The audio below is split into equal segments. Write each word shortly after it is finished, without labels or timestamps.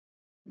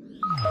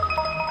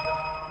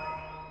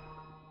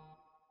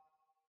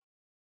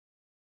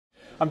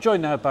I'm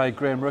joined now by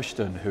Graham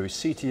Rushton, who is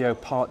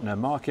CTO Partner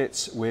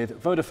Markets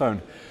with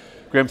Vodafone.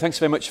 Graham, thanks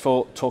very much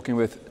for talking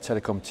with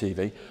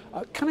TelecomTV.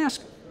 Can I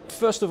ask,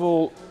 first of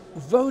all,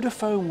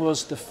 Vodafone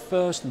was the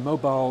first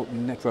mobile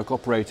network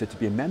operator to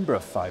be a member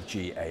of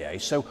 5G AA.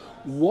 So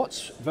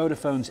what's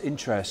Vodafone's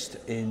interest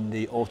in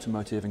the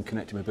automotive and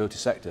connected mobility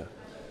sector?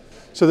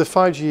 So the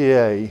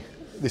 5G AA,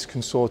 this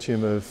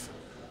consortium of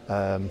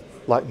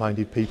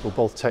like-minded people,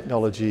 both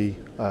technology,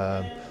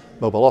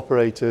 mobile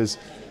operators,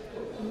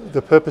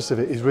 the purpose of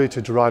it is really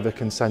to drive a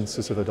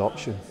consensus of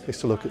adoption. It's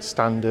to look at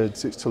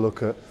standards, it's to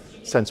look at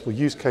sensible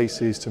use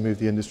cases to move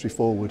the industry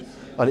forward.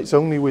 And it's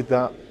only with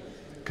that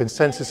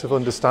consensus of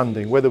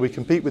understanding, whether we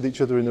compete with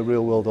each other in the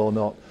real world or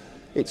not,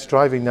 it's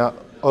driving that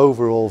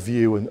overall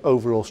view and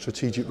overall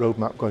strategic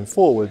roadmap going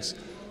forwards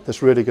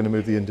that's really going to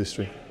move the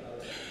industry.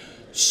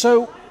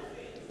 So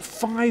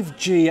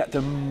 5G at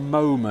the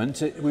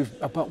moment, we've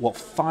about what,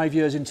 5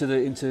 years into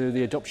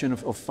the adoption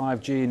of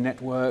 5G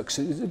networks.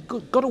 It's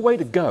got a way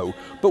to go,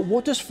 but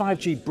what does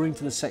 5G bring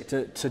to the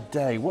sector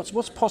today? What's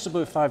possible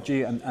with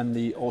 5G and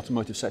the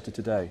automotive sector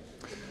today?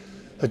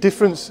 A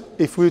difference,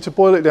 if we were to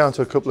boil it down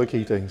to a couple of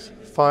key things,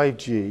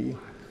 5G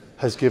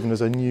has given us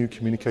a new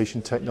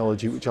communication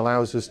technology which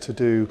allows us to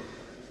do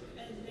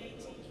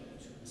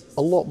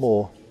a lot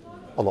more,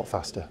 a lot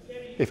faster.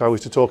 If I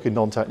was to talk in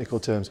non-technical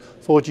terms,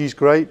 4G is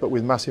great, but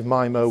with massive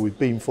MIMO, with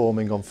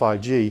beamforming on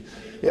 5G,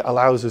 it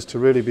allows us to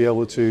really be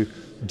able to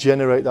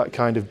generate that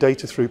kind of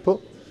data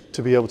throughput,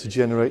 to be able to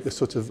generate the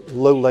sort of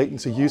low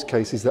latency use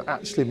cases that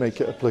actually make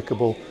it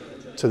applicable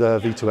to the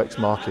V2X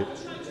market.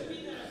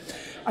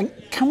 And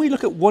can we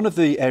look at one of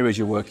the areas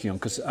you're working on?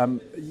 Because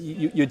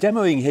you're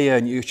demoing here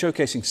and you're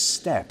showcasing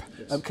STEP.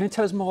 Can you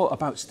tell us more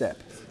about STEP?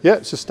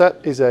 Yeah, so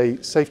STEP is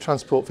a Safe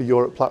Transport for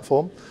Europe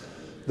platform.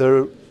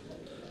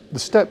 The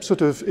STEP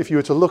sort of, if you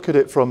were to look at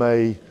it from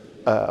a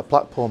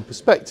platform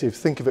perspective,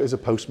 think of it as a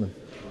postman.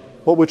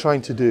 What we're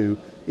trying to do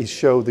is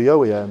show the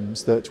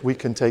OEMs that we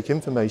can take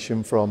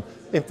information from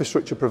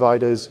infrastructure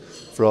providers,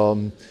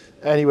 from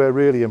anywhere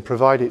really, and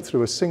provide it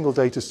through a single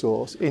data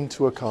source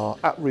into a car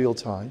at real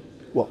time.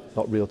 Well,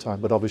 not real time,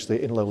 but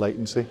obviously in low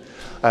latency.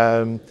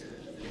 And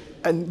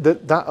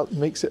that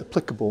makes it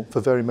applicable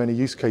for very many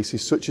use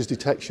cases, such as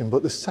detection.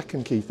 But the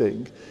second key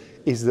thing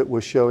is that we're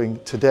showing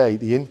today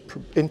the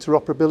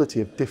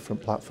interoperability of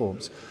different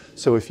platforms.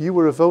 So if you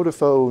were a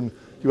Vodafone,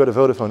 you had a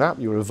Vodafone app,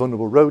 you were a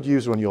vulnerable road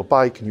user on your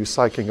bike and you were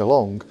cycling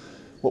along,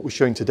 what we're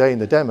showing today in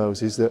the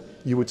demos is that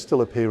you would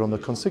still appear on the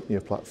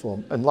Consignia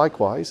platform. And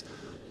likewise,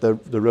 the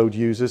road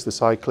users, the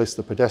cyclists,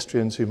 the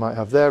pedestrians who might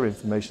have their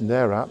information,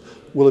 their app,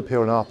 will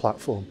appear on our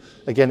platform.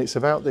 Again, it's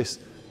about this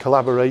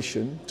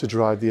collaboration to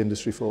drive the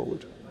industry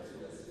forward.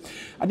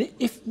 And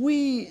if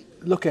we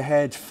look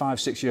ahead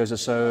 5-6 years or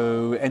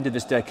so, end of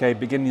this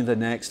decade, beginning of the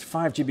next,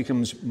 5G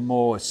becomes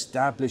more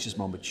established, it's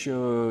more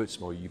mature, it's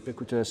more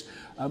ubiquitous.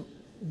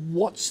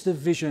 What's the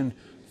vision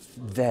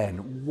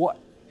then? What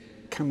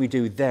can we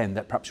do then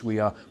that perhaps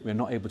we're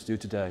not able to do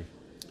today?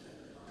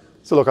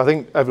 So look, I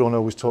think everyone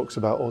always talks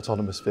about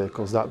autonomous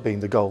vehicles, that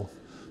being the goal.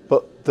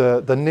 But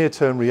the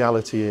near-term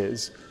reality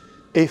is,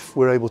 if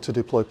we're able to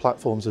deploy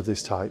platforms of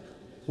this type,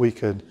 we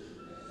can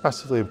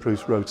massively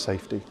improve road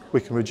safety. We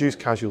can reduce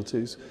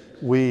casualties.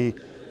 We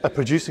are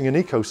producing an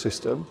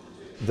ecosystem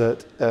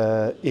that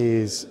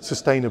is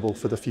sustainable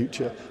for the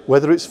future.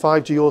 Whether it's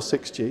 5G or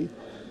 6G,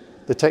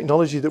 the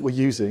technology that we're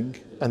using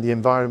and the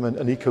environment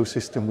and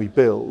ecosystem we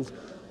build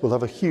will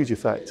have a huge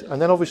effect.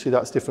 And then obviously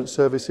that's different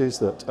services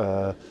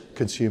that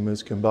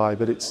consumers can buy,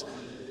 but it's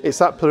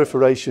that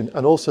proliferation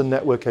and also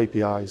network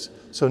APIs.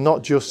 So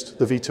not just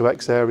the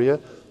V2X area,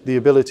 the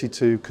ability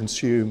to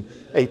consume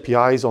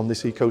APIs on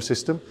this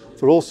ecosystem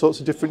for all sorts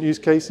of different use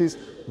cases,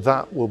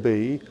 that will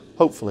be,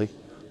 hopefully,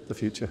 the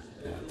future.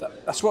 Yeah,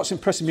 that's what's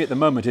impressing me at the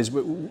moment is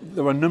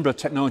there are a number of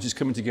technologies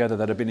coming together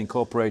that have been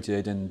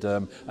incorporated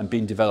and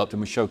being developed,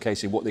 and we're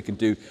showcasing what they can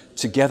do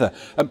together.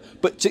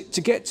 But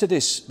to get to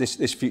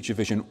this future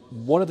vision,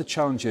 what are the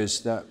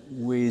challenges that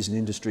we as an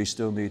industry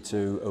still need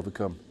to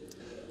overcome?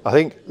 I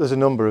think there's a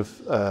number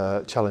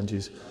of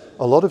challenges.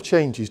 A lot of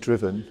change is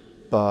driven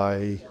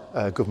by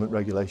government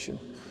regulation,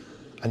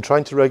 and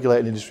trying to regulate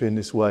an industry in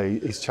this way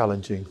is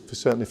challenging,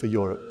 certainly for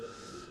Europe.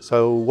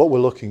 So what we're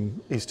looking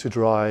is to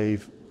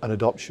drive an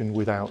adoption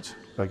without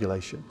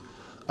regulation.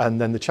 And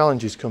then the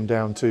challenges come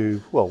down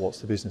to, well, what's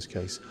the business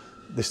case?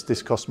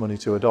 This costs money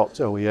to adopt,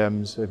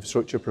 OEMs,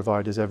 infrastructure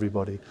providers,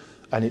 everybody.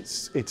 And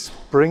it's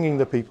bringing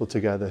the people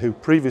together who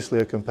previously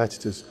are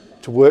competitors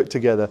to work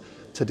together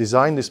to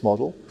design this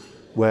model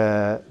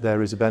where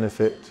there is a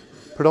benefit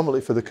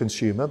predominantly for the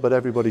consumer, but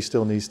everybody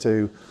still needs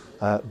to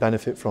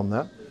benefit from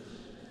that.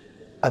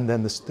 And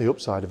then the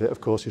upside of it, of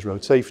course, is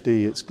road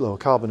safety, it's lower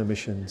carbon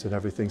emissions and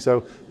everything.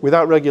 So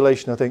without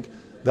regulation, I think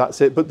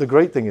that's it. But the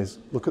great thing is,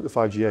 look at the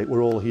 5G8,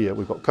 we're all here.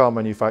 We've got car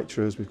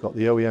manufacturers, we've got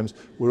the OEMs,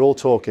 we're all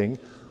talking,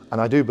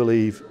 and I do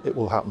believe it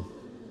will happen.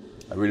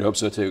 I really hope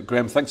so too.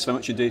 Graham, thanks so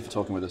much indeed for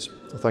talking with us.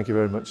 Well, thank you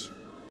very much.